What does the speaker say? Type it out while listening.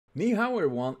Ni hao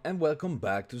everyone, and welcome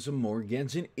back to some more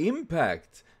Genshin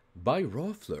Impact by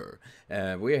Roffler.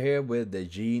 We're here with the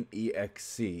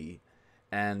Jean.exe,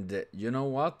 and you know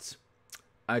what?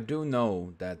 I do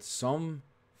know that some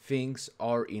things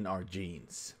are in our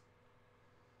genes.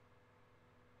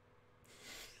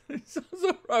 It sounds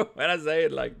so wrong when I say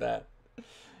it like that.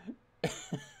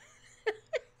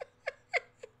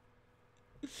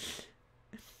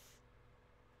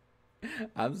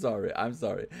 I'm sorry.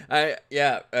 We're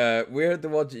here to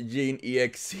watch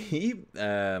Jean.exe.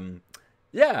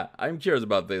 Yeah, I'm curious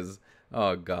about this.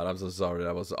 Oh god, I'm so sorry.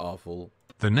 That was awful.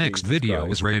 The next video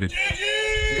is rated.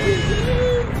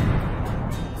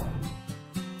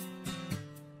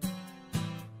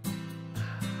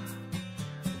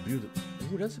 Beautiful.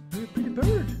 Oh, that's a pretty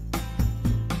bird.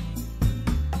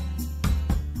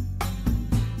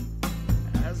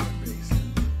 That's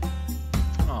amazing.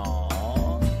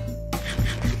 Aww.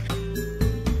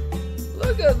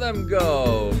 Look at them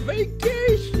go.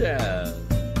 Vacation.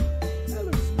 That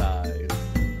looks nice.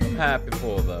 I'm happy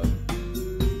for them.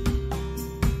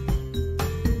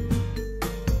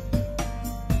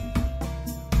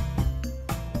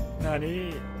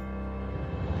 Nani?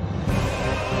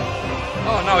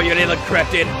 Oh no, you little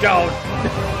cretin, don't!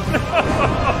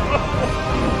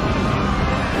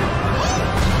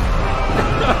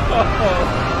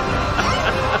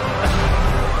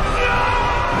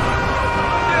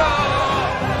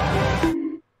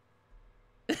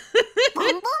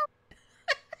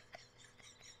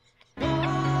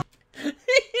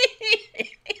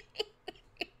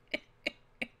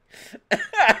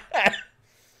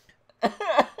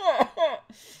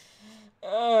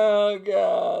 Oh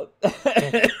god.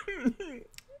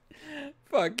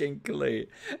 Fucking Clay.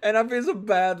 And I feel so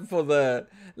bad for them,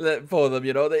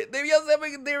 you know. They're just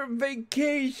having their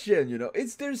vacation, you know.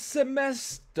 It's their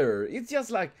semester. It's just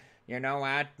like, you know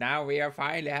what, now we are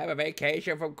finally have a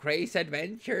vacation from crazy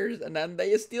adventures, and then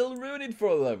they still ruin it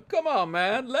for them. Come on,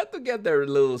 man. Let them get their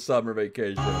little summer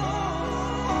vacation.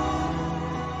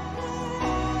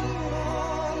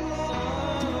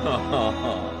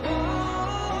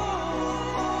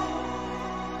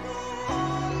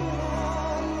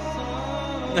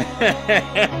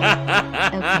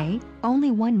 Okay,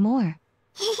 only one more.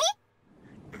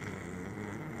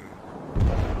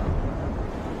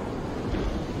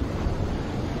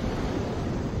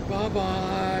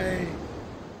 Bye-bye.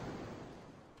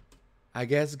 I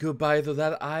guess goodbye to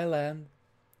that island.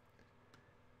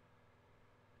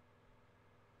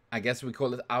 I guess we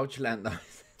call it Ouchland now.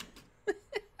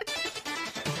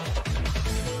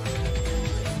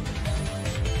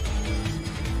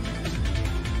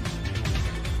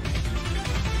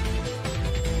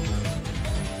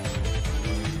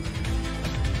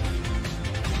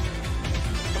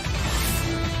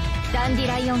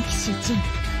 LanokirX Jean、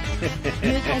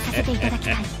入隊させていただき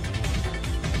たい。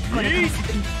これから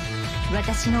先、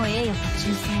私の栄誉と忠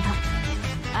誠は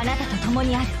あなたと共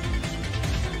にある。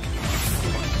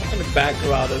The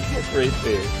background is so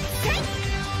creepy.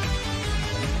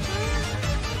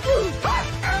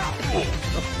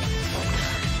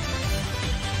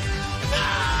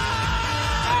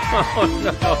 Oh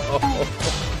no!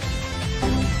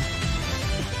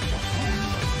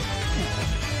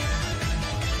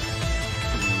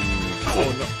 Oh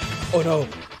no! Oh no!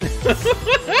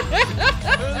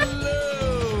 Hello!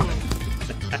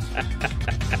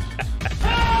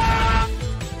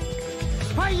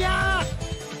 Fire!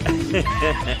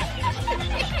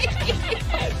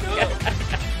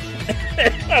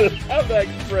 I love that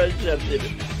expression.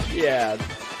 Yeah.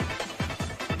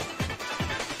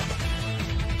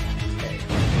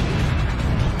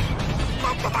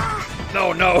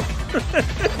 No, no.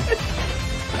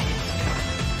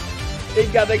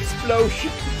 It got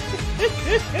explosion.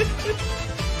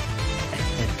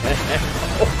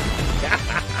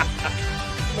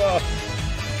 No.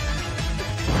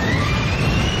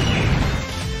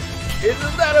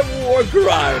 Isn't that a war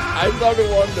crime? I start to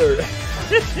wonder.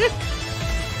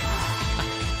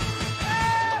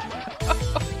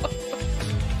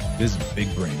 This is big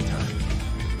brain time.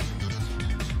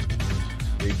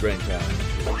 Big brain time.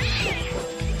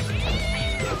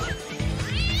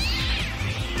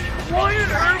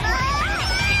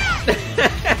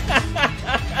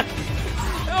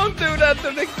 Don't do that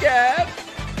to the cat.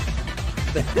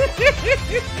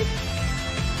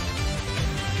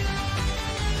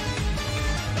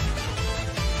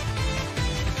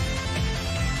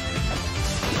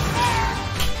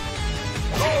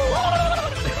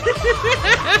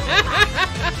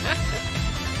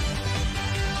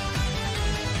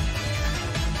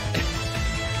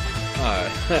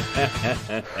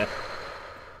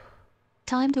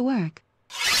 Time to work.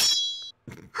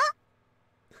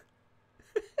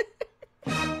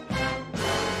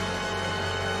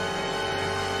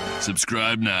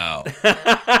 Subscribe now.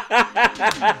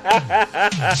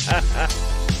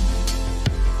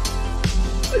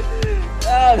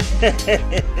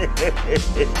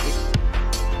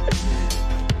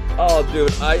 Oh,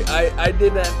 dude, I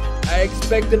didn't. I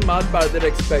expected much, but I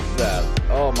didn't expect that.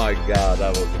 Oh my god,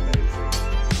 that was amazing.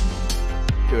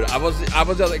 Dude, I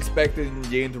was just expecting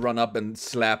Jean to run up and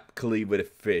slap Klee with a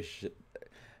fish.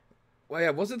 Well,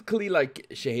 yeah, was it Klee like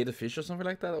she hated fish or something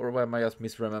like that? Or am I just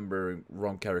misremembering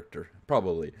wrong character?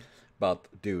 Probably. But,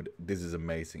 dude, this is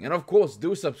amazing. And of course,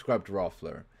 do subscribe to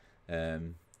Raffler.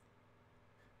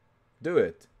 Do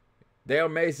it. They are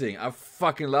amazing. I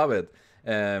fucking love it.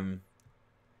 And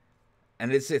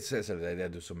they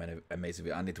do so many amazing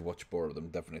videos. I need to watch more of them,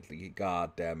 definitely.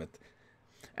 God damn it.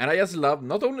 And I just love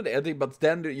not only the editing, but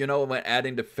then, you know, when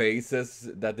adding the faces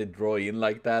that they draw in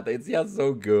like that, it's just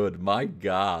so good. My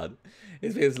god.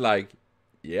 It feels like,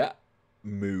 yeah,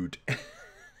 mood.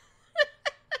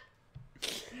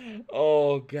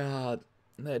 Oh god.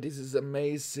 No, this is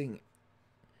amazing.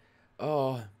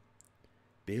 Oh,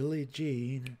 Billie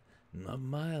Jean, not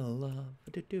my love.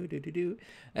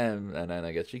 And then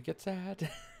I guess she gets sad.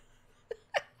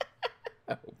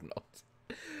 I hope not.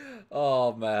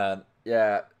 Oh man.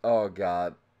 Yeah, oh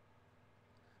god.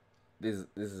 This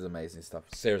is amazing stuff.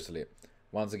 Seriously.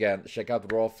 Once again, check out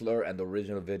Raffler and the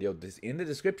original video. This in the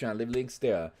description. I'll leave links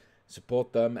there.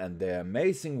 Support them and their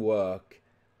amazing work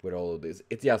with all of this.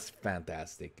 It's just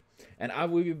fantastic. And I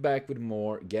will be back with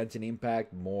more Genshin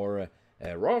Impact, more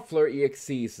Raffler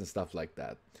EXEs and stuff like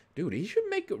that. Dude, he should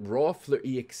make Raffler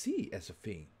EXE as a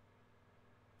thing.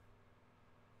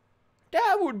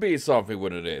 That would be something,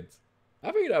 wouldn't it?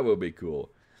 I think that would be cool.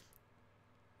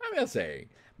 I'm just saying.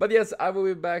 But yes, I will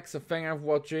be back, so thank you for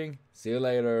watching. See you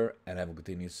later, and have a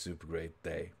continued super great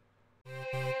day.